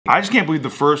I just can't believe the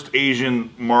first Asian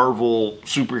Marvel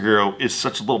superhero is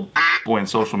such a little boy in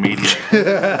social media.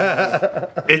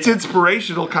 It's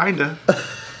inspirational, kinda.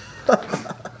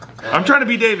 I'm trying to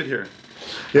be David here.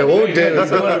 Yeah, whoa, David.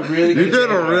 You're doing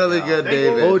a really good,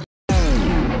 David.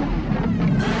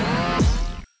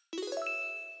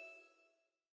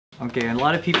 Okay, and a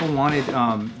lot of people wanted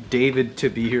David to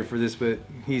be here for this, but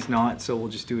he's not, so we'll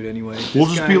just do it anyway.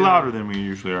 We'll just be louder than we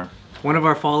usually are. One of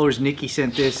our followers, Nikki,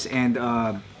 sent this, and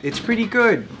it's pretty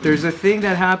good. There's a thing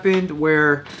that happened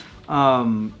where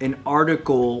an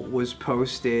article was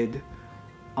posted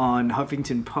on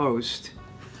Huffington Post.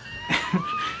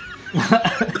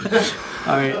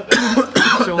 Alright.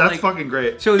 So that's fucking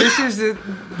great. So this is the,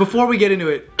 before we get into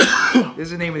it, this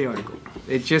is the name of the article.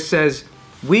 It just says,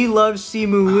 "We love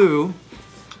Simu Liu,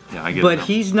 yeah, I get but it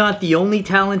he's not the only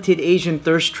talented Asian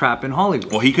thirst trap in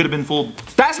Hollywood." Well, he could have been fooled.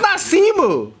 That's not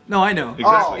Simu! No, I know.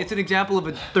 Exactly. It's an example of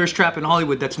a thirst trap in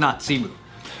Hollywood that's not Simu.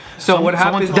 So what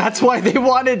happened? That's why they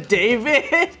wanted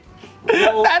David?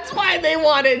 That's why they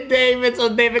wanted David,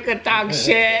 so David could talk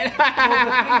shit.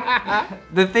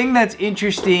 The thing that's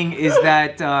interesting is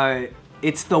that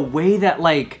it's the way that,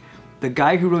 like, the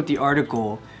guy who wrote the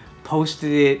article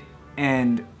posted it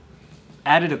and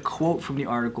added a quote from the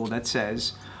article that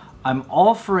says, "I'm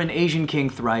all for an Asian king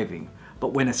thriving,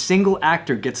 but when a single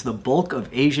actor gets the bulk of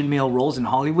Asian male roles in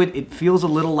Hollywood, it feels a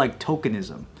little like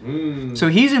tokenism." So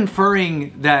he's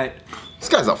inferring that This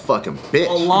guy's a fucking bitch.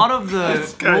 a lot of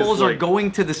the roles are like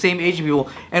going to the same Asian people.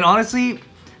 And honestly,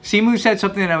 Simu said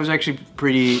something that was actually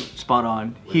pretty spot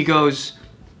on. He goes,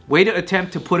 "Way to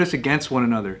attempt to put us against one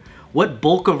another. What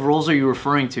bulk of roles are you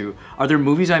referring to? Are there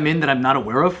movies I'm in that I'm not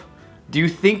aware of? Do you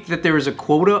think that there is a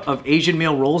quota of Asian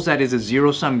male roles that is a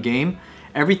zero-sum game?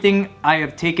 Everything I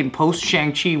have taken post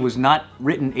Shang-Chi was not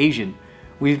written Asian.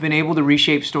 We've been able to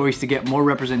reshape stories to get more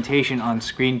representation on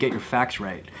screen. Get your facts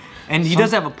right." And he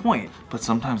does have a point. But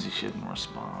sometimes he shouldn't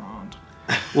respond.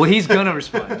 Well, he's gonna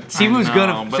respond. Simu's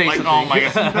gonna say like, something. oh my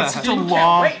god, that's such a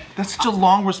long, that's such a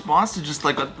long response to just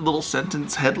like a little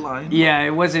sentence headline. Yeah,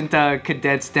 it wasn't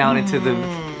condensed down into the,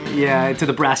 into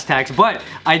the brass tacks. But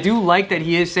I do like that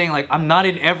he is saying, like, I'm not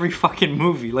in every fucking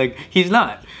movie. Like, he's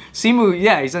not. Simu,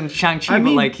 yeah, he's on Shang-Chi,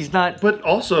 but like, he's not. But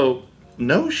also,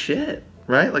 no shit,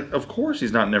 right? Like, of course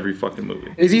he's not in every fucking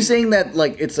movie. Is he saying that,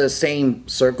 like, it's the same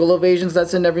circle of Asians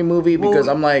that's in every movie? Because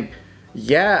I'm like,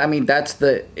 yeah, I mean, that's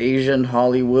the Asian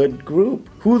Hollywood group.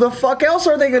 Who the fuck else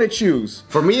are they gonna choose?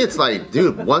 For me, it's like,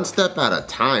 dude, one step at a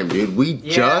time, dude. We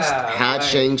just had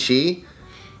Shang-Chi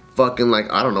fucking,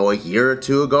 like, I don't know, a year or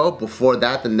two ago. Before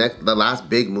that, the last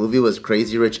big movie was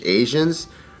Crazy Rich Asians.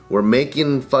 We're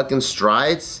making fucking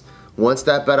strides. One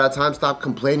step at a time. Stop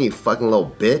complaining, you fucking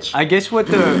little bitch. I guess what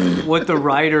the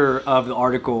writer of the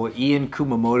article, Ian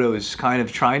Kumamoto, is kind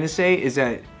of trying to say is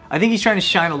that I think he's trying to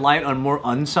shine a light on more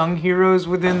unsung heroes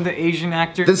within the Asian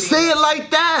actor. Then say it like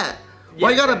that.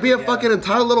 Why you gotta be a fucking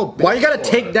entitled little bitch? Why you gotta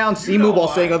take down Simu while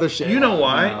saying other shit? You know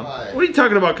why? What are you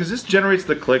talking about? Because this generates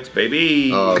the clicks,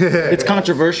 baby. It's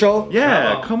controversial?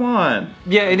 Yeah, come on.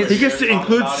 Yeah, and He gets to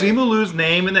include Simu Liu's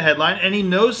name in the headline, and he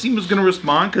knows Simu's gonna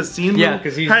respond because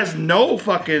Simu has no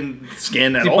fucking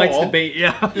skin at all. He bites the bait,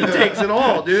 yeah. He takes it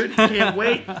all, dude. He can't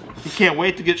wait. He can't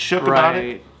wait to get shook about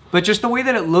it. But just the way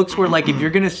that it looks, where like if you're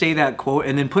gonna say that quote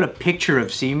and then put a picture of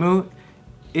Simu,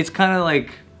 it's kind of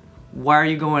like, why are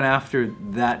you going after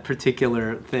that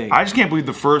particular thing? I just can't believe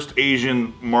the first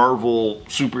Asian Marvel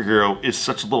superhero is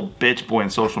such a little bitch boy in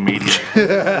social media.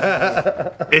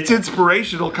 It's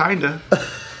inspirational, kinda.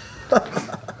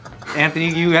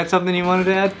 Anthony, you had something you wanted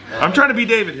to add? I'm trying to be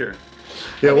David here.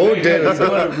 Yeah, whoa,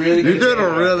 David. You're doing a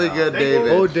really good,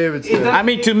 David. Oh, David. I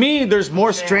mean, to me, there's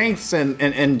more strengths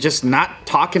and just not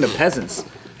talking to peasants.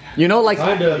 You know, like,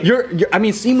 I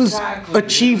mean, Simu's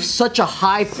achieved such a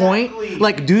high point.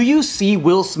 Like, do you see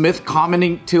Will Smith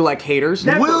commenting to, like, haters?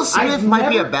 Will Smith might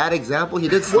be a bad example. He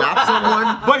did slap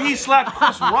someone. But he slapped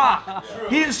Chris Rock.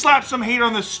 He didn't slap some hater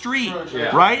on the street,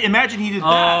 right? Imagine he did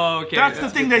that. Oh, okay. That's the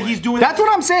thing that he's doing. That's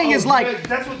what I'm saying is, like,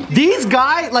 these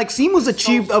guys, like, Simu's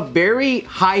achieved a very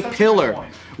high pillar.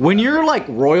 When you're, like,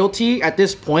 royalty at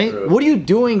this point, what are you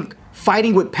doing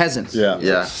fighting with peasants? Yeah.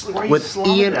 With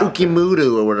Ian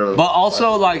Ukimudu or whatever. But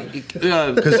also, like,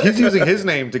 because he's using his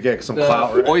name to get some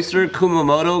clout. Right? Oyster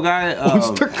Kumamoto guy.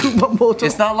 Oyster Kumamoto.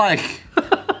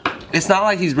 It's not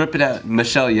like he's ripping at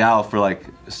Michelle Yeoh for like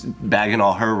bagging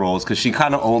all her roles because she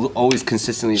kind of always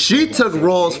consistently. She took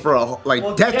roles for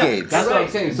decades. That's what I'm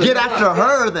saying. So Get after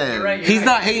her then. He's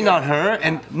not hating on her,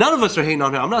 and none of us are hating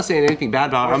on her. I'm not saying anything bad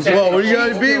about her. I'm just, Well, what do you got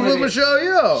to beef with Michelle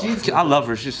Yeoh? I love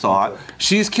her. She's so hot.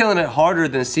 She's killing it harder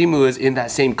than Simu is in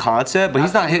that same concept, but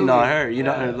he's not hitting on her. You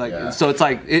know, like so it's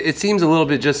like it seems a little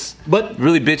bit just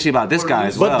really bitchy about this guy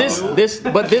as well.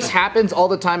 But this happens all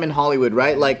the time in Hollywood,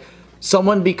 right? Like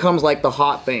someone becomes like the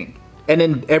hot thing. And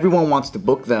then everyone wants to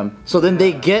book them. So then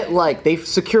they get like, they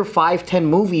secure 5-10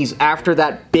 movies after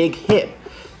that big hit.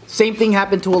 Same thing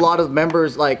happened to a lot of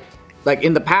members like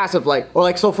in the past of like, or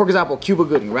like, so for example, Cuba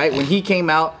Gooding, right? When he came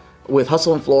out with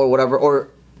Hustle and Flow or whatever, or...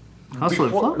 Hustle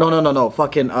and Flow? No,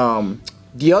 fucking,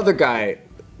 the other guy.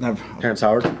 Terrence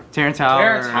Howard. Terrence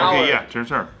Howard. Okay, yeah, Terrence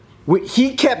Howard.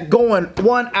 He kept going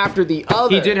one after the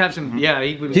other. He did have some, yeah.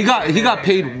 He got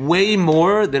paid way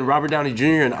more than Robert Downey Jr.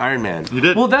 and Iron Man. He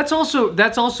did. Well, that's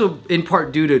also in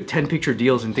part due to 10-picture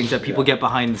deals and things that people get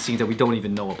behind the scenes that we don't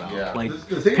even know about. Yeah. Like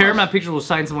Paramount Pictures will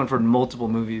sign someone for multiple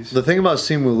movies. The thing about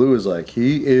Simu Liu is like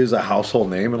he is a household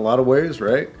name in a lot of ways,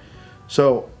 right?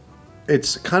 So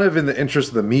it's kind of in the interest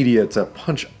of the media to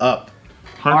punch up.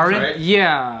 Right?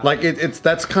 Yeah. Like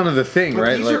that's kind of the thing,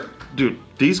 right? Like, dude,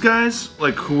 these guys,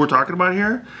 like who we're talking about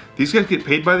here, these guys get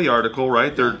paid by the article,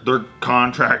 right? They're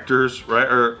contractors, right?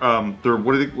 Or they're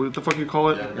what the fuck you call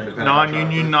it?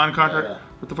 Non-union, non-contract.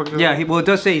 What the fuck is that? Yeah, well, it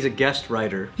does say he's a guest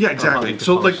writer. Yeah, exactly.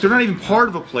 So like they're not even part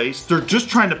of a place. They're just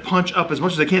trying to punch up as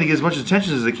much as they can to get as much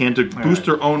attention as they can to boost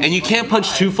their own. And you can't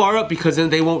punch too far up because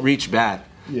then they won't reach back.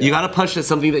 Yeah. You gotta punch at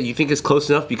something that you think is close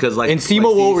enough because like. And Simu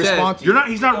will respond to you.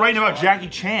 He's not writing about Jackie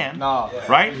Chan. No.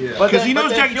 Right? Because he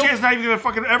knows Jackie Chan's not even gonna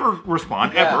fucking ever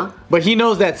respond, ever. But he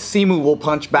knows that Simu will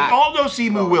punch back. We all know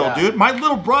Simu will, dude. My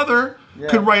little brother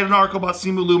could write an article about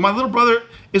Simu Liu. My little brother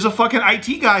is a fucking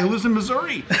IT guy who lives in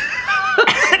Missouri.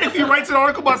 And if he writes an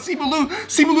article about Simu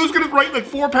Liu's gonna write like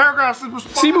 4 paragraphs in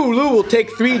response. Simu Liu will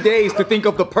take 3 days to think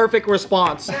of the perfect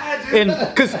response. And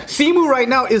because Simu right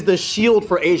now is the shield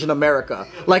for Asian America.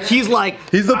 Like he's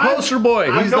the poster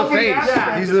boy. He's the face.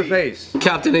 He's the face.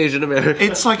 Captain Asian America.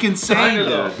 It's like insane,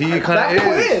 though. He kind of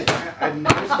is.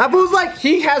 Abu's like,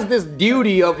 he has this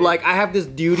duty of like, I have this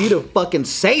duty to fucking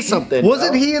say something.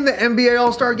 Wasn't he in the NBA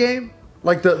All-Star game?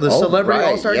 Like the celebrity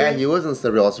All-Star game? Yeah, he was in the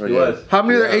celebrity All-Star game. How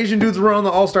many other Asian dudes were on the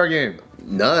All-Star game?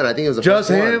 None. I think it was the Just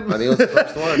first him? one. I think it was the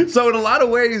first one. So in a lot of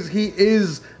ways, he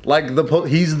is like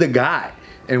he's the guy.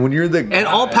 And when you're the guy, and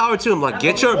all power to him, like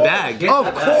get your bag.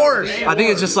 Of course. I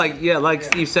think it's just like like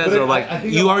Steve says, or like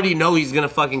you already know he's gonna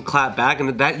fucking clap back,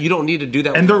 and that you don't need to do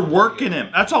that. And they're working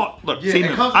him. That's all. Look,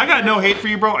 Simu, I got no hate for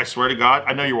you, bro. I swear to God.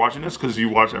 I know you're watching this because you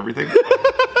watch everything.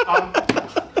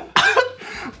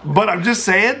 But I'm just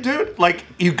saying, dude, like,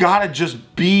 you gotta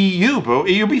just be you, bro.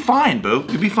 You'll be fine, bro.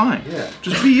 You'll be fine. Yeah.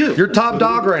 Just be you. You're top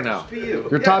dog right now. Just be you.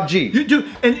 You're top G. You do.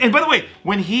 And by the way,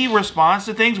 when he responds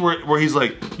to things where he's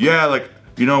like, yeah, like,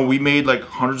 you know, we made like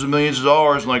hundreds of millions of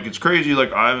dollars, and like it's crazy, like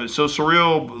it's so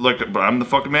surreal, like, but I'm the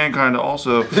fucking man kind of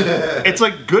also. It's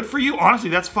like, good for you.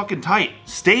 Honestly, that's fucking tight.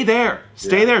 Stay there.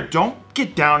 Stay there. Don't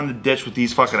get down in the ditch with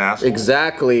these fucking assholes.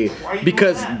 Exactly.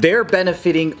 Because they're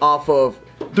benefiting off of...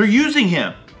 They're using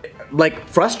him. Like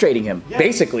frustrating him,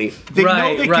 basically. They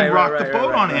know they can rock the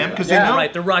boat on him because they know.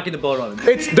 Right, they're rocking the boat on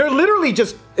him. They're literally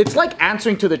just. It's like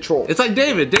answering to the troll. It's like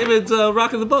David. David's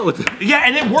rocking the boat with him. Yeah,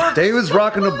 and it works. David's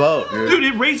rocking the boat, dude. Dude,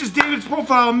 it raises David's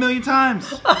profile 1,000,000 times.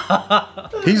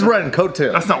 He's riding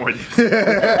coattails. That's not what it is.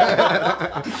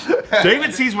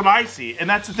 David sees what I see, and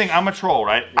that's the thing. I'm a troll,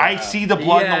 right? Yeah. I see the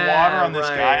blood in the water on this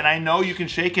guy, and I know you can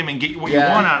shake him and get what you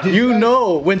want out of him. You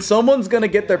know, when someone's gonna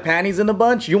get their panties in a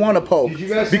bunch, you want to poke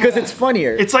because it's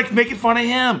funnier. It's like making fun of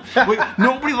him.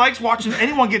 Nobody likes watching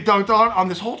anyone get dunked on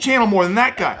this whole channel more than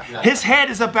that guy. His head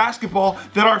is a basketball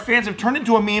that our fans have turned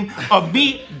into a meme of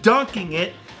me dunking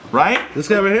it, right? This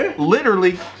guy over here?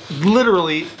 Literally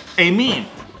a meme.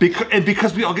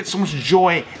 Because we all get so much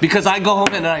joy. Because I go home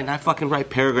and I fucking write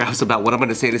paragraphs about what I'm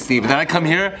gonna say to Steve. And then I come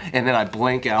here and then I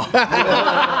blank out.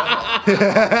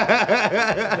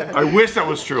 I wish that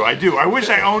was true. I do. I wish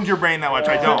I owned your brain that much.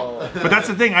 I don't. But that's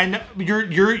the thing. I know you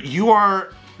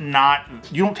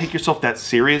don't take yourself that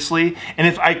seriously. And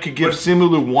if I could give Simu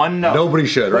Liu one note. Nobody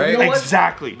should, right? You know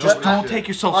exactly. Just don't take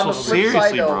yourself so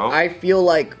seriously, bro. I feel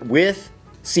like with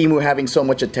Simu having so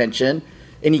much attention,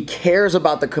 and he cares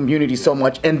about the community so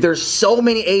much, and there's so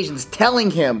many Asians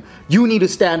telling him, you need to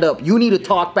stand up, you need to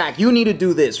talk back, you need to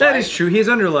do this, That is true. He's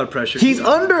under a lot of pressure. He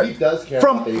does care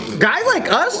from guys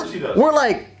like us, we're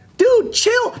like, dude,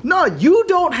 chill. No, you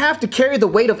don't have to carry the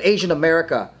weight of Asian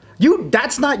America.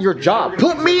 That's not your job.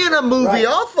 Put me in a movie.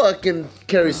 I'll fucking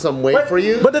carry some weight for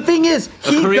you. But the thing is,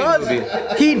 Korean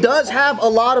he does have a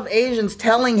lot of Asians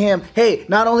telling him, hey,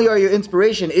 not only are you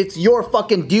inspiration, it's your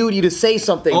fucking duty to say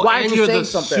something. Why aren't you saying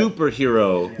something?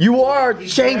 Superhero. You are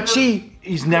Shang-Chi.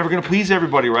 He's never gonna please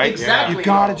everybody, right? Exactly. You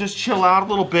gotta just chill out a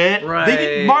little bit.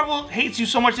 Right. Marvel hates you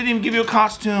so much they didn't even give you a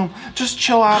costume. Just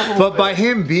chill out a little bit. But by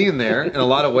him being there, in a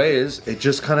lot of ways, it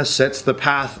just kind of sets the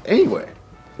path anyway.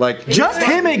 Like Just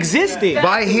him existing.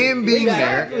 by him being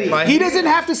there, by He doesn't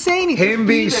have to say anything. him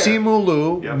being Simu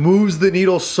Liu moves the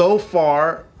needle so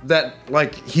far that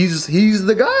like he's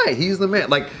the guy, he's the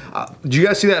man. Like, do you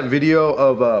guys see that video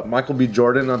of Michael B.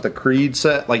 Jordan at the Creed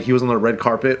set? Like he was on the red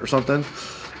carpet or something,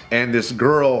 and this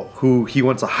girl who he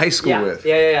went to high school with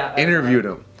interviewed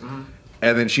him.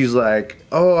 And then she's like,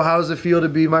 "Oh, how does it feel to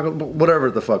be Michael?"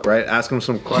 Whatever the fuck, right? Ask him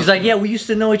some questions. She's like, yeah, we used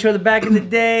to know each other back in the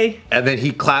day. And then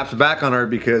he claps back on her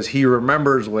because he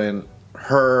remembers when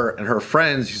her and her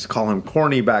friends used to call him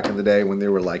corny back in the day when they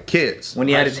were like kids. When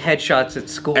he had his headshots at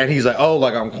school. And he's like, "Oh,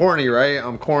 like I'm corny, right?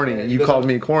 I'm corny. And you called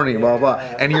me corny, blah blah."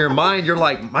 And in your mind, you're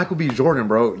like, Michael B. Jordan,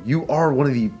 bro. You are one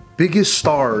of the biggest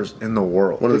stars in the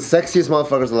world. One of the sexiest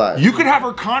motherfuckers alive. You could have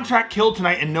her contract killed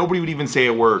tonight and nobody would even say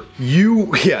a word.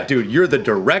 Yeah, dude. You're the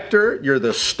director. You're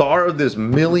the star of this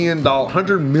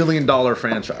 $100 million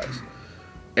franchise.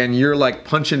 And you're like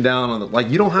punching down on the like.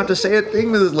 You don't have to say a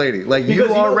thing to this lady. Like you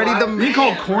already the Being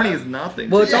called corny is nothing.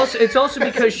 Well, it's also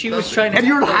because she was trying to. and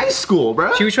you're in high school,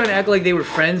 bro. She was trying to act like they were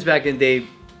friends back in the day,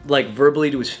 like verbally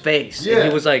to his face. And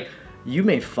he was like, "You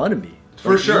made fun of me.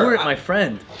 For sure. You weren't my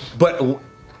friend." But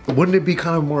wouldn't it be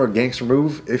kind of more a gangster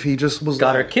move if he just was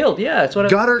Got like, her killed. Yeah, that's what.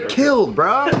 got her killed,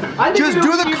 bro? Just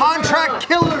do the contract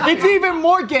killer. It's even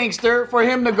more gangster for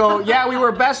him to go, yeah, we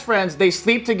were best friends. They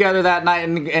sleep together that night,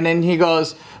 and then he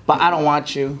goes, but I don't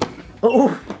want you.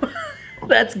 Oh,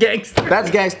 that's gangster.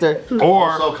 That's gangster.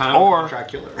 Or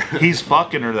he's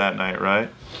fucking her that night, right?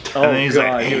 Oh, and then he's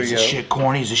God, like, hey, here we he's a go. shit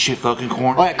corny, he's a shit fucking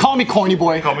corny. All right, call me corny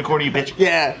boy. Call me corny, you bitch.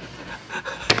 Yeah.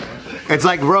 It's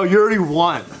like, bro, you already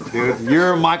won, dude.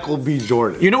 You're Michael B.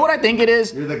 Jordan. You know what I think it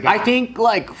is? I think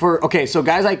like so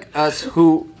guys like us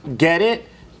who get it,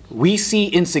 we see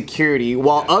insecurity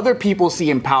while other people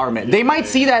see empowerment. They might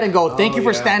see that and go, thank you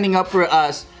for standing up for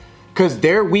us. Because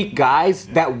they're weak guys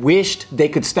that wished they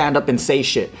could stand up and say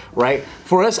shit, right?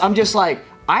 For us, I'm just like,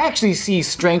 I actually see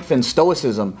strength and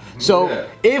stoicism. So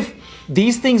if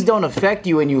these things don't affect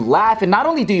you and you laugh, and not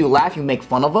only do you laugh, you make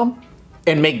fun of them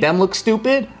and make them look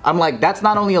stupid, I'm like, that's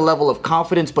not only a level of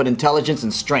confidence, but intelligence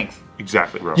and strength.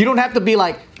 Exactly, bro. You don't have to be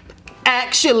like,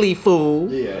 actually, fool.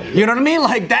 You know what I mean?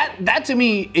 Like that to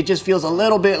me, it just feels a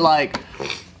little bit like,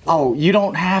 oh, you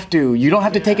don't have to. You don't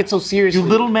have to take it so seriously. You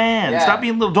little man. Yeah. Stop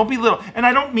being little. Don't be little. And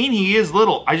I don't mean he is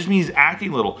little. I just mean he's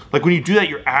acting little. Like when you do that,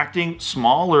 you're acting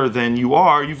smaller than you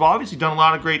are. You've obviously done a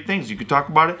lot of great things. You could talk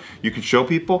about it. You could show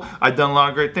people. I've done a lot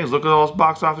of great things. Look at all this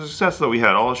box office success that we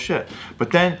had. All this shit.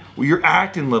 But then you're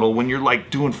acting little when you're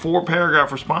like doing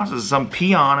 4-paragraph responses to some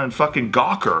peon and fucking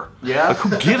gawker. Yeah. Like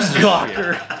who gives a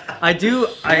Gawker.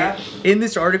 shit? In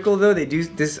this article though,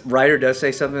 this writer does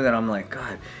say something that I'm like,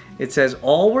 God. It says,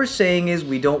 all we're saying is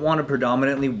we don't want a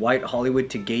predominantly white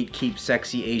Hollywood to gatekeep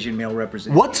sexy Asian male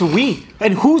representation. What's we?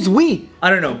 And who's we?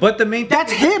 I don't know, but the main thing...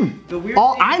 That's him.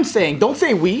 All I'm saying, don't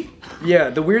say we.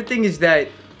 Yeah, the weird thing is that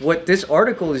what this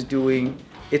article is doing,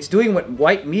 it's doing what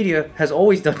white media has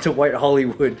always done to white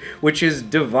Hollywood, which is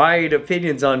divide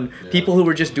opinions on people who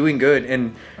were just doing good.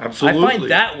 And Absolutely. I find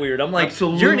that weird. I'm like,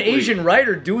 Absolutely. you're an Asian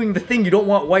writer doing the thing you don't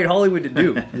want white Hollywood to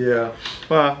do. Yeah.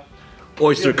 Well,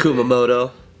 Oyster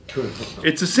Kumamoto.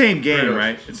 it's the same game,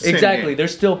 right? It's the same Exactly. game. They're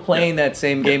still playing that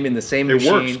same game in the same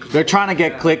machine. works. They're trying to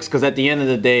get clicks because at the end of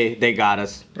the day, they got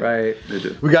us. Right. They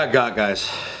do. We got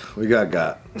guys. We got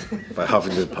by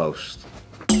Huffington Post.